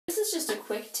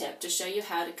quick tip to show you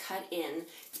how to cut in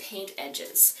paint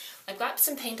edges. I've got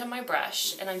some paint on my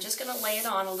brush and I'm just going to lay it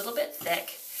on a little bit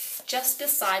thick just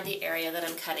beside the area that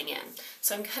I'm cutting in.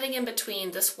 So I'm cutting in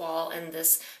between this wall and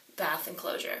this bath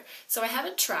enclosure. So I have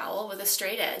a trowel with a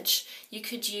straight edge. You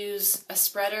could use a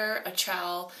spreader, a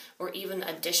trowel, or even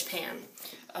a dish pan,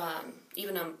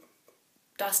 even a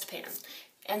dustpan.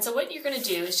 And so what you're going to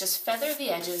do is just feather the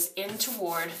edges in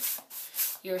toward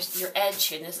your edge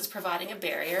here, and this is providing a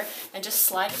barrier, and just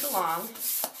slide it along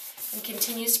and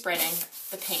continue spreading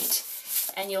the paint.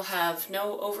 And you'll have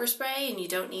no overspray and you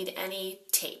don't need any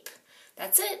tape.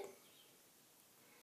 That's it.